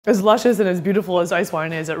As luscious and as beautiful as ice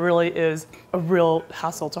wine is, it really is a real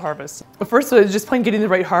hassle to harvest. But first, it's just plain getting the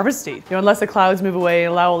right harvest state. Unless the clouds move away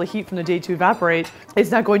and allow all the heat from the day to evaporate, it's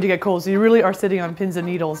not going to get cold. So you really are sitting on pins and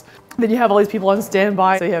needles. Then you have all these people on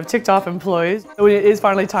standby. So you have ticked off employees. So when it is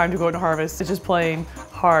finally time to go into harvest, it's just plain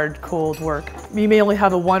hard, cold work. You may only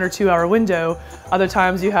have a 1 or 2 hour window. Other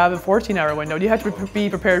times you have a 14-hour window. You have to be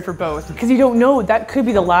prepared for both because you don't know, that could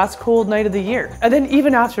be the last cold night of the year. And then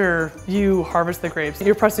even after you harvest the grapes,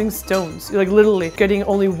 you're pressing stones. You're like literally getting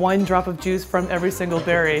only 1 drop of juice from every single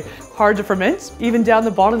berry. Hard to ferment, even down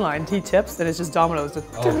the bottom line. He tips and it's just dominoes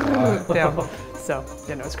down. So,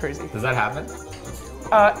 you know, it's crazy. Does that happen?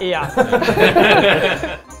 Yeah.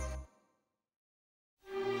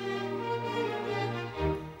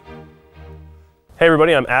 Hey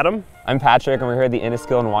everybody, I'm Adam. I'm Patrick and we're here at the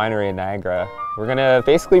Inniskillin Winery in Niagara. We're gonna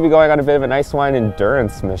basically be going on a bit of an ice wine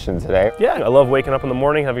endurance mission today. Yeah, I love waking up in the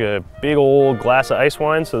morning, having a big old glass of ice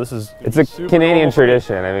wine, so this is It's a Canadian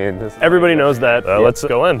tradition, I mean. Everybody knows that. Let's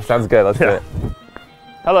go in. Sounds good, let's do it.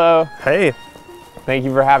 Hello. Hey. Thank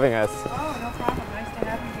you for having us. Oh, no problem, nice to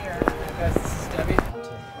have you here. This is Debbie.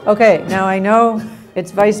 Okay, now I know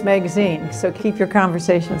it's Vice magazine, so keep your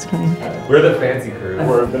conversations coming. We're the fancy crew.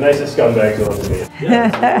 We're the nicest scumbags you'll ever meet.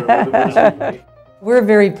 Yeah, We're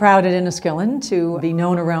very proud at Inniskillin to be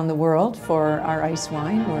known around the world for our ice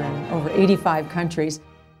wine. We're in over 85 countries.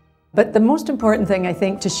 But the most important thing, I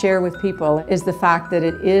think, to share with people is the fact that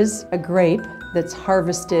it is a grape that's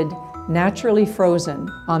harvested naturally frozen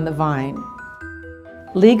on the vine.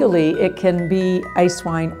 Legally, it can be ice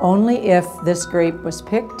wine only if this grape was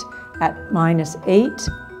picked at -8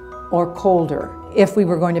 or colder. If we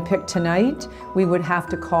were going to pick tonight, we would have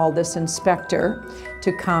to call this inspector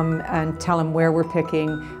to come and tell him where we're picking,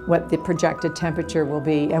 what the projected temperature will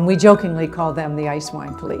be. And we jokingly call them the ice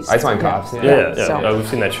wine police. Ice wine cops, yeah. yeah. So, Oh, we've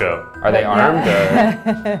seen that show. Are they armed?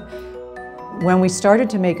 Or? when we started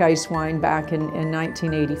to make ice wine back in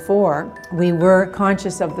 1984, we were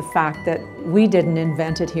conscious of the fact that we didn't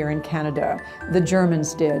invent it here in Canada. The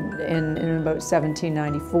Germans did in about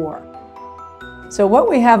 1794. So what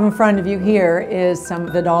we have in front of you here is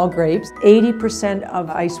some Vidal grapes. 80% of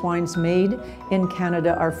ice wines made in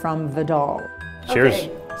Canada are from Vidal. Cheers.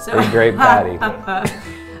 Okay, so Big grape patty.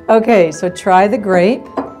 okay, so try the grape.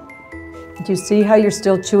 Do you see how you're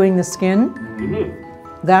still chewing the skin? Mm-hmm.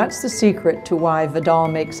 That's the secret to why Vidal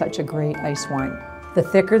makes such a great ice wine. The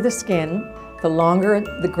thicker the skin, the longer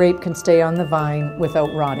the grape can stay on the vine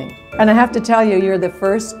without rotting. And I have to tell you, you're the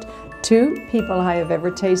first 2 people I have ever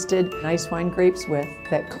tasted ice wine grapes with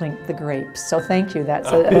that clink the grapes. So thank you. That's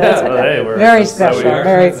very special.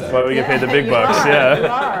 That's why we get paid the big bucks.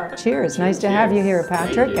 Yeah. Cheers. Nice to have you here,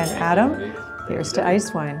 Patrick and Adam. Here's to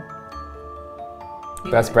ice wine.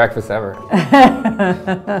 Best breakfast ever.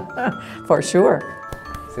 For sure.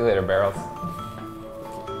 See you later, Barrels.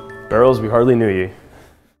 Barrels, we hardly knew you.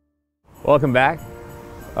 Welcome back.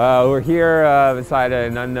 We're here beside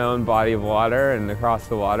an unknown body of water, and across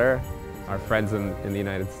the water, our friends in the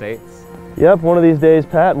United States. Yep, one of these days,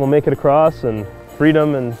 Pat, we'll make it across, and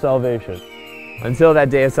freedom and salvation. Until that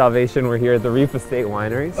day of salvation, we're here at the Reif Estate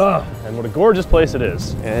Wineries. Oh, and what a gorgeous place it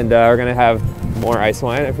is. And we're gonna have more ice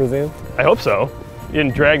wine, I presume? I hope so. You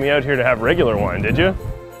didn't drag me out here to have regular wine, did you?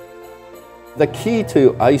 The key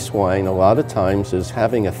to ice wine a lot of times is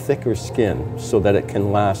having a thicker skin so that it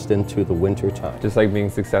can last into the winter time. Just like being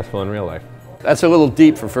successful in real life. That's a little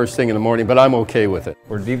deep for first thing in the morning, but I'm okay with it.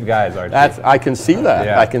 We're deep guys, aren't we? I can see that.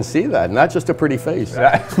 Yeah. I can see that. Not just a pretty face.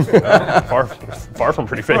 Far from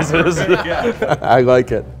pretty faces. I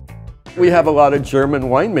like it. We have a lot of German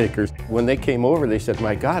winemakers. When they came over, they said,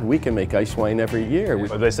 my God, we can make ice wine every year.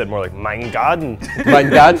 They said more like, mein Gott. Mein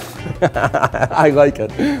Gott. I like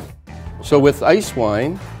it. So with ice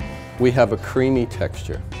wine, we have a creamy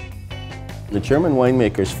texture. The German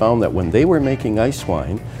winemakers found that when they were making ice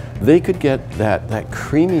wine, they could get that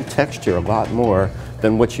creamy texture a lot more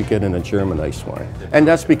than what you get in a German ice wine. And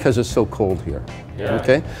that's because it's so cold here,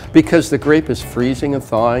 okay? Because the grape is freezing and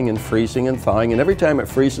thawing and freezing and thawing, and every time it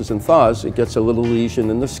freezes and thaws, it gets a little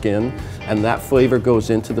lesion in the skin, and that flavor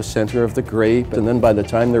goes into the center of the grape, and then by the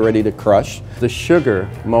time they're ready to crush, the sugar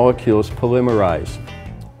molecules polymerize.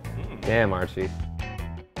 Damn, Archie.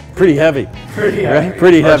 Pretty heavy. Pretty right? heavy.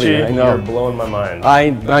 Pretty Archie, heavy, I know. You're blowing my mind.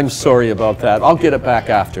 I'm sorry about that. I'll get it back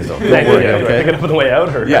after though. Don't worry, okay? Pick it up on the way out,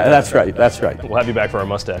 or? Yeah, that's right, that's right. We'll have you back for our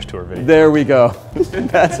mustache tour video. There we go.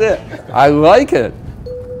 That's it. I like it.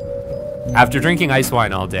 After drinking ice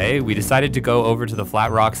wine all day, we decided to go over to the flat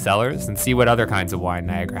Rock Cellars and see what other kinds of wine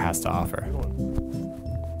Niagara has to offer.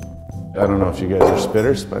 I don't know if you guys are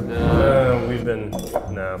spitters, but... we've been...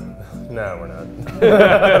 No, we're not.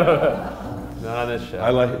 Not on this show.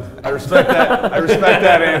 I respect that. I respect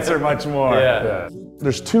that answer much more. Yeah.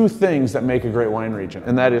 There's two things that make a great wine region,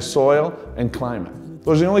 and that is soil and climate.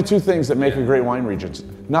 Those are the only two things that make a great wine region.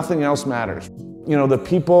 Nothing else matters. You know, the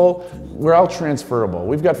people, we're all transferable.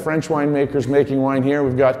 We've got French winemakers making wine here.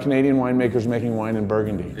 We've got Canadian winemakers making wine in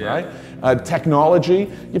Burgundy, right?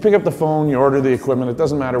 Technology, you pick up the phone, you order the equipment. It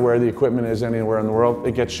doesn't matter where the equipment is anywhere in the world.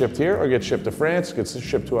 It gets shipped here or gets shipped to France, it gets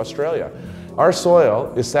shipped to Australia. Our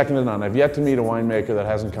soil is second to none. I've yet to meet a winemaker that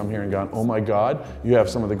hasn't come here and gone, oh my God, you have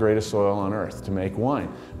some of the greatest soil on earth to make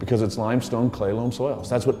wine. Because it's limestone, clay loam soils.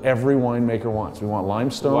 That's what every winemaker wants. We want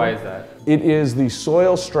limestone. Why is that? It is the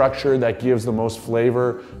soil structure that gives the most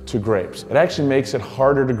flavor to grapes. It actually makes it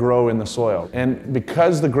harder to grow in the soil. And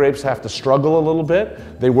because the grapes have to struggle a little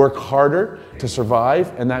bit, they work harder to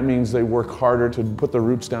survive, and that means they work harder to put the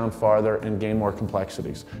roots down farther and gain more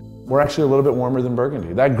complexities. We're actually a little bit warmer than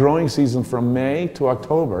Burgundy. That growing season from May to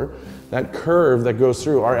October, that curve that goes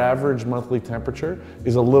through, our average monthly temperature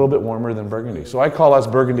is a little bit warmer than Burgundy. So I call us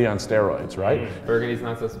Burgundy on steroids, right? Burgundy's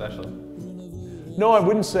not so special. No, I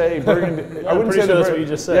wouldn't say Burgundy. I wouldn't say that's what you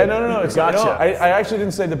just said. Yeah, no. It's gotcha. No, I actually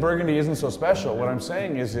didn't say that Burgundy isn't so special. What I'm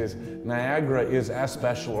saying is Niagara is as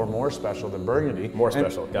special or more special than Burgundy. More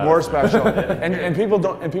special. Got more it. special. and people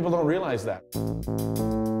don't realize that.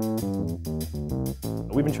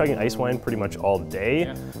 We've been chugging ice wine pretty much all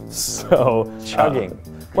day. So chugging.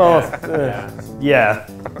 Yeah.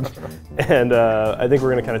 And I think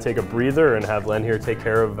we're going to kind of take a breather and have Len here take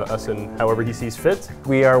care of us in however he sees fit.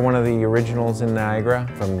 We are one of the originals in Niagara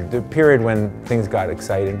from the period when things got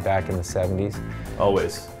exciting back in the 70s.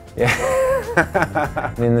 Always. Yeah.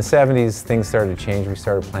 In the 70s, things started to change. We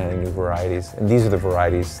started planting new varieties, and these are the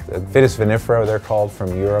varieties. Vitis vinifera, they're called,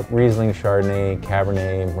 from Europe. Riesling, Chardonnay,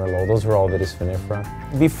 Cabernet, Merlot, those were all Vitis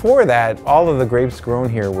vinifera. Before that, all of the grapes grown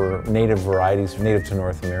here were native varieties, native to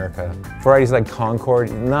North America. Varieties like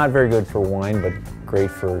Concord, not very good for wine, but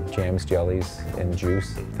great for jams, jellies, and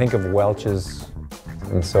juice. Think of Welch's.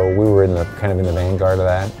 And so we were kind of in the vanguard of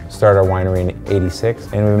that. Started our winery in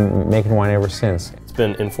 '86, and we've been making wine ever since. It's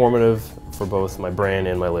been informative for both my brain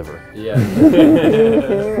and my liver. Yeah.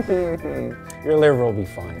 Your liver will be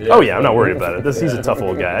fine. Yeah. Oh yeah, I'm not worried about it. He's a tough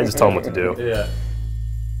old guy. I just tell him what to do. Yeah.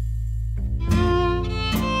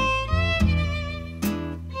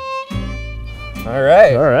 All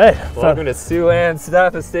right. All right. Welcome to Sue-Ann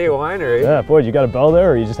Staff Estate Winery. Yeah, boy, you got a bell there,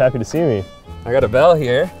 or are you just happy to see me? I got a bell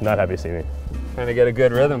here. Not happy to see me. Trying to get a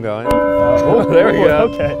good rhythm going. Oh, there we go.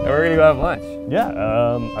 Okay. And we're gonna go have lunch. Yeah,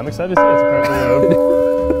 I'm excited to see it. It's apparently.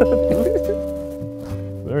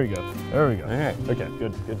 There we go. There we go. All right. Okay.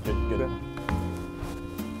 Good.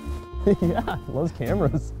 Yeah, loves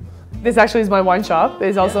cameras. This actually is my wine shop.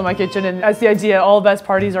 It's also my kitchen, and that's the idea. All the best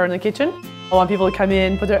parties are in the kitchen. I want people to come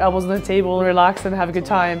in, put their elbows on the table, relax, and have a good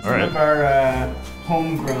time. All right. Some of our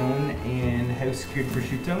homegrown and house-cured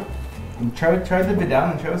prosciutto. And try the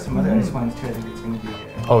Vidal and try some other ice wines too. I think it's going to be.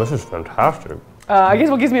 Oh, this is fantastic. I guess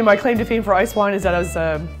what gives me my claim to fame for ice wine is that I was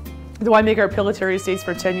the winemaker at Pilatory Estates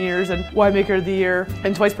for 10 years and winemaker of the year,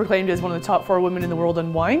 and twice proclaimed as one of the top 4 women in the world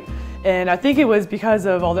in wine. And I think it was because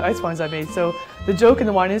of all the ice wines I made. So the joke in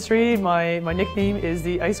the wine industry, my nickname is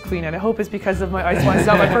the Ice Queen, and I hope it's because of my ice wines,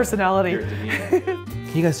 not my personality.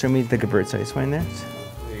 Can you guys throw me the Gewurz ice wine there?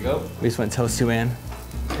 There you go. We just want to tell Sue-Ann.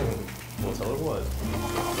 We'll tell her what.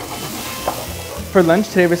 For lunch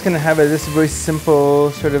today, we're just going to have this very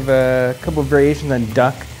simple, sort of a couple of variations on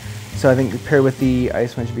duck. So I think paired with the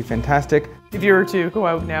ice wine should be fantastic. If you were to go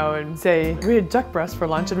out now and say, we had duck breast for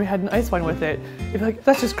lunch and we had an ice wine with it, you'd be like,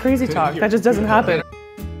 that's just crazy talk. That just doesn't happen.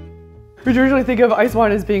 We'd usually think of ice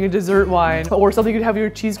wine as being a dessert wine, or something you'd have your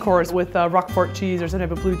cheese course with Roquefort cheese or some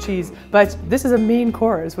type of blue cheese. But this is a main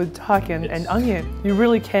course with duck and onion. You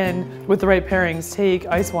really can, with the right pairings, take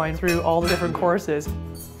ice wine through all the different courses.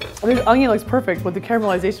 I think the onion looks perfect with the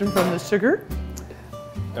caramelization from the sugar.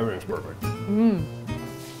 Everything's perfect.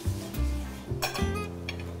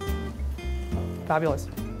 Fabulous.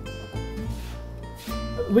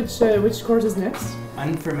 Which course is next?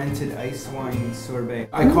 Unfermented ice wine sorbet.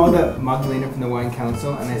 I called up Magdalena from the Wine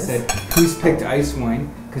Council and I said, who's picked ice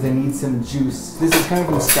wine? Because I need some juice. This is coming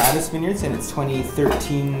from Stratus Vineyards and it's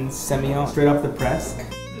 2013 Semillon, straight off the press.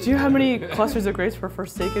 Do you have many clusters of grapes for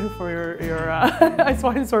Forsaken for your ice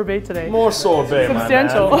wine sorbet today? More sorbet,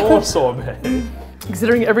 Substantial. my man. More sorbet.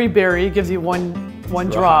 Considering every berry gives you one one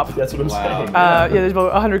drop. That's what I'm saying. Yeah, there's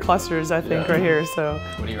about 100 clusters, I think, right here. So,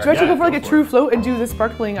 do you actually go for like a true float and do the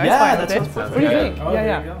sparkling ice wine with it? What do you think?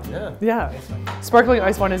 Yeah. Sparkling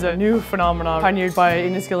ice wine is a new phenomenon pioneered by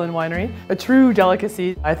Inniskillin Winery, a true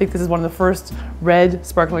delicacy. I think this is one of the first red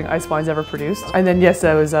sparkling ice wines ever produced. And then, yes,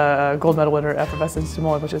 that was a gold medal winner at Effervescence du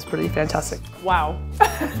Monde, which is pretty fantastic. Wow.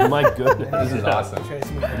 My goodness. This is awesome.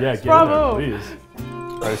 Yeah, get Bravo. in there, please.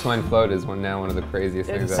 Ice wine float is now one of the craziest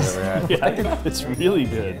things I've ever had. Yeah, it's really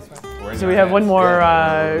good. So we have one more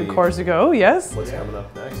course to go, yes? What's coming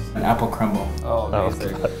up next? An apple crumble. Oh,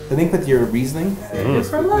 amazing. I think with your Riesling,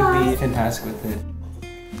 this would be fantastic with it.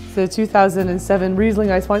 The 2007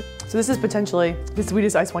 Riesling ice wine. So this is potentially the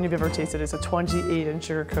sweetest ice wine you've ever tasted. It's a 28 in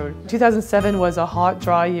sugar code. 2007 was a hot,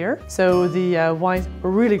 dry year, so the wines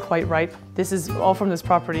were really quite ripe. This is all from this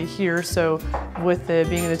property here, so with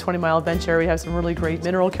being in the 20-mile bench area, we have some really great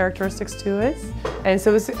mineral characteristics to it. And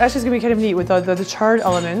so it's actually going to be kind of neat with the charred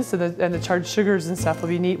elements and the charred sugars and stuff will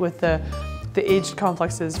be neat with the aged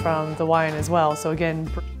complexes from the wine as well. So again,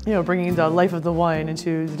 you know, bringing the life of the wine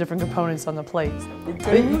into the different components on the plate.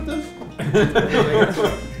 Okay with this?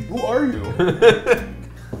 Who are you?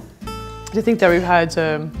 To think that we've had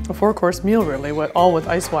a 4-course meal really, all with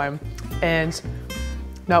ice wine, and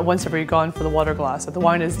not once have we gone for the water glass. The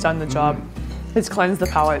wine has done the job. It's cleansed the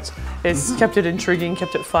palate. It's kept it intriguing,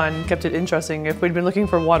 kept it fun, kept it interesting. If we'd been looking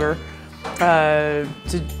for water to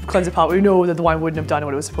cleanse the palate, we know that the wine wouldn't have done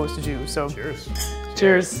what it was supposed to do. So, cheers.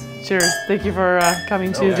 Cheers. Cheers. Thank you for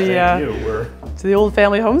coming to the old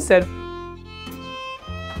family homestead.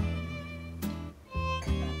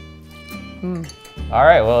 All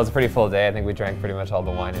right, well, it's a pretty full day. I think we drank pretty much all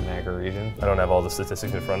the wine in Niagara region. I don't have all the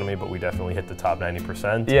statistics in front of me, but we definitely hit the top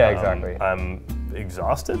 90%. Yeah, exactly. I'm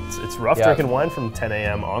exhausted. It's rough drinking wine from 10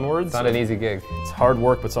 a.m. onwards. It's not an easy gig. It's hard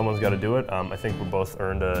work, but someone's got to do it. I think we both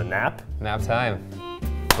earned a nap. Nap time.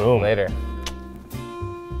 Boom. Later.